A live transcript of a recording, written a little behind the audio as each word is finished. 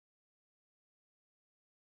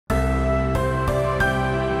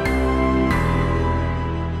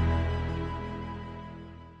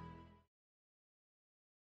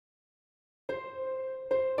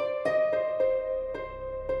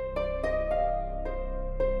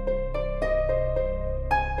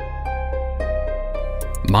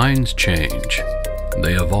Minds change,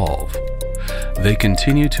 they evolve, they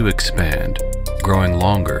continue to expand, growing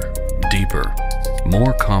longer, deeper,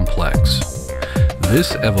 more complex.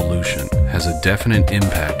 This evolution has a definite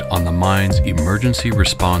impact on the mind's emergency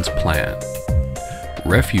response plan.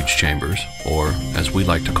 Refuge chambers, or as we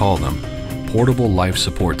like to call them, portable life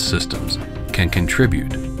support systems, can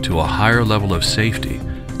contribute to a higher level of safety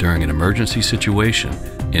during an emergency situation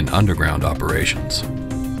in underground operations.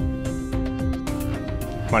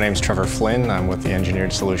 My name is Trevor Flynn. I'm with the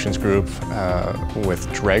Engineered Solutions Group with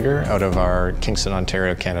Dräger out of our Kingston,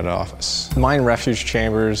 Ontario, Canada office. Mine refuge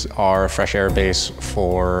chambers are a fresh air base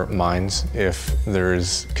for mines. If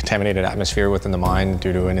there's contaminated atmosphere within the mine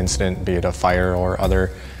due to an incident, be it a fire or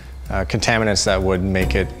other contaminants that would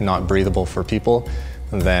make it not breathable for people,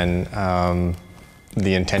 then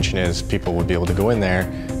the intention is people would be able to go in there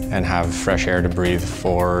and have fresh air to breathe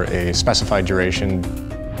for a specified duration.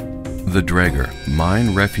 The Dräger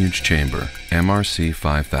Mine Refuge Chamber MRC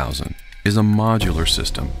 5000 is a modular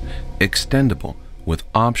system, extendable with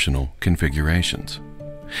optional configurations.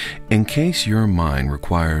 In case your mine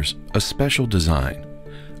requires a special design,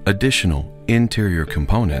 additional interior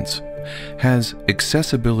components, has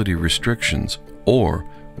accessibility restrictions, or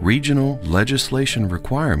regional legislation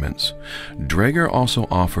requirements, Dräger also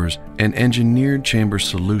offers an engineered chamber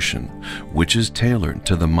solution which is tailored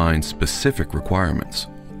to the mine's specific requirements.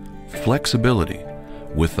 Flexibility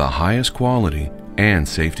with the highest quality and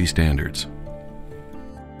safety standards.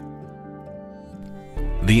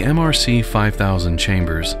 The MRC 5000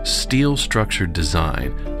 chamber's steel-structured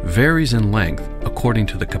design varies in length according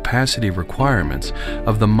to the capacity requirements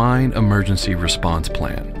of the mine emergency response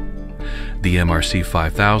plan. The MRC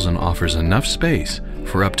 5000 offers enough space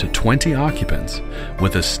for up to 20 occupants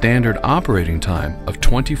with a standard operating time of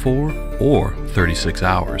 24 or 36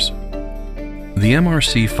 hours. The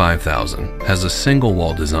MRC 5000 has a single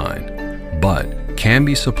wall design, but can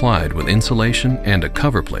be supplied with insulation and a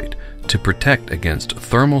cover plate to protect against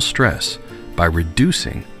thermal stress by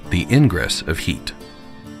reducing the ingress of heat.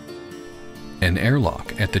 An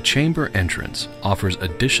airlock at the chamber entrance offers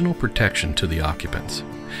additional protection to the occupants,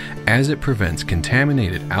 as it prevents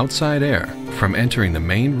contaminated outside air from entering the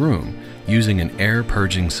main room using an air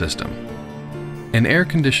purging system. An air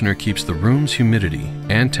conditioner keeps the room's humidity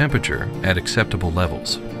and temperature at acceptable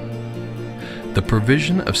levels. The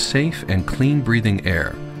provision of safe and clean breathing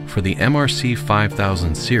air for the MRC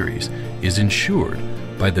 5000 series is ensured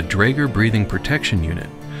by the Dräger Breathing Protection Unit,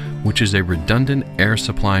 which is a redundant air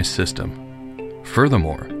supply system.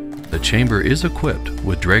 Furthermore, the chamber is equipped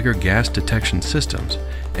with Dräger gas detection systems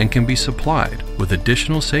and can be supplied with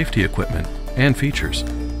additional safety equipment and features.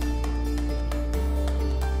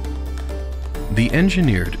 The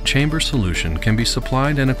engineered chamber solution can be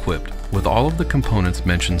supplied and equipped with all of the components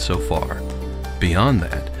mentioned so far. Beyond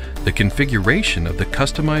that, the configuration of the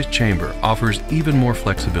customized chamber offers even more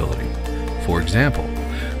flexibility. For example,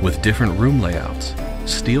 with different room layouts,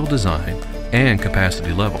 steel design, and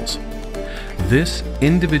capacity levels. This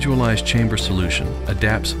individualized chamber solution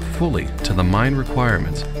adapts fully to the mine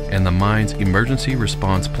requirements and the mine's emergency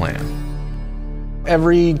response plan.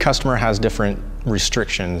 Every customer has different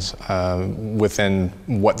restrictions within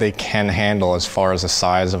what they can handle as far as the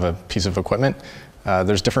size of a piece of equipment.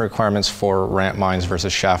 There's different requirements for ramp mines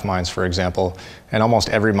versus shaft mines, for example, and almost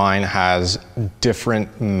every mine has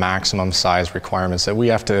different maximum size requirements that we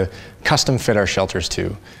have to custom fit our shelters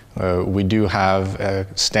to. We do have a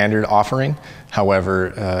standard offering. However,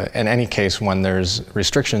 in any case, when there's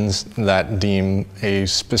restrictions that deem a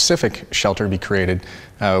specific shelter be created,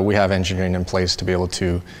 we have engineering in place to be able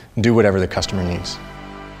to do whatever the customer needs.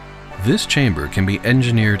 This chamber can be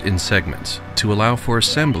engineered in segments to allow for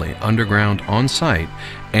assembly underground on site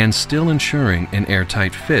and still ensuring an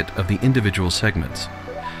airtight fit of the individual segments.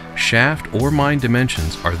 Shaft or mine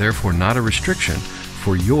dimensions are therefore not a restriction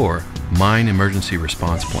for your mine emergency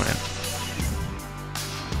response plan.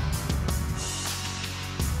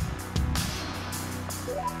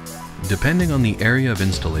 Depending on the area of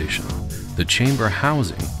installation, the chamber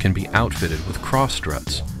housing can be outfitted with cross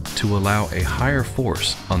struts to allow a higher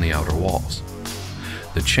force on the outer walls.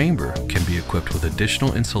 The chamber can be equipped with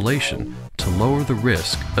additional insulation to lower the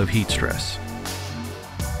risk of heat stress.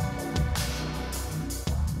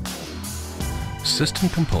 System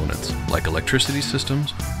components like electricity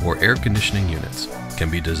systems or air conditioning units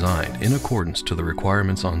can be designed in accordance to the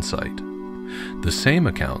requirements on site. The same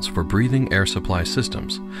accounts for breathing air supply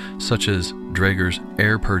systems, such as Dräger's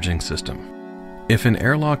air purging system. If an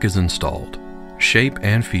airlock is installed, shape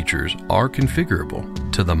and features are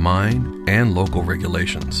configurable to the mine and local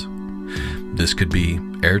regulations. This could be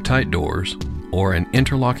airtight doors or an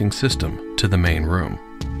interlocking system to the main room.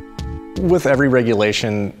 With every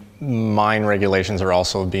regulation, mine regulations are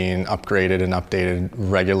also being upgraded and updated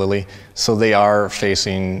regularly. So they are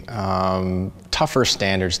facing tougher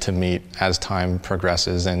standards to meet as time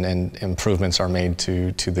progresses and improvements are made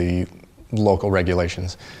to the local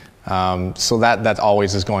regulations. So that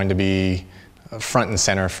always is going to be front and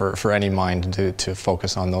center for any mine to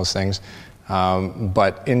focus on those things.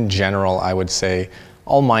 But in general, I would say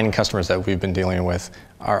all mining customers that we've been dealing with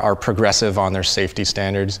are progressive on their safety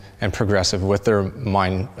standards and progressive with their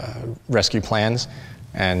mine rescue plans,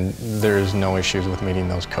 and there's no issues with meeting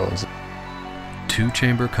those codes.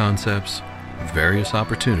 2-chamber concepts, various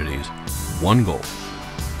opportunities, one goal: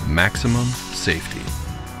 maximum safety.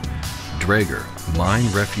 Dräger Mine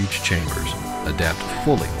Refuge Chambers adapt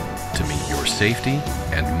fully to meet your safety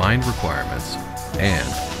and mine requirements and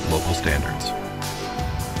local standards.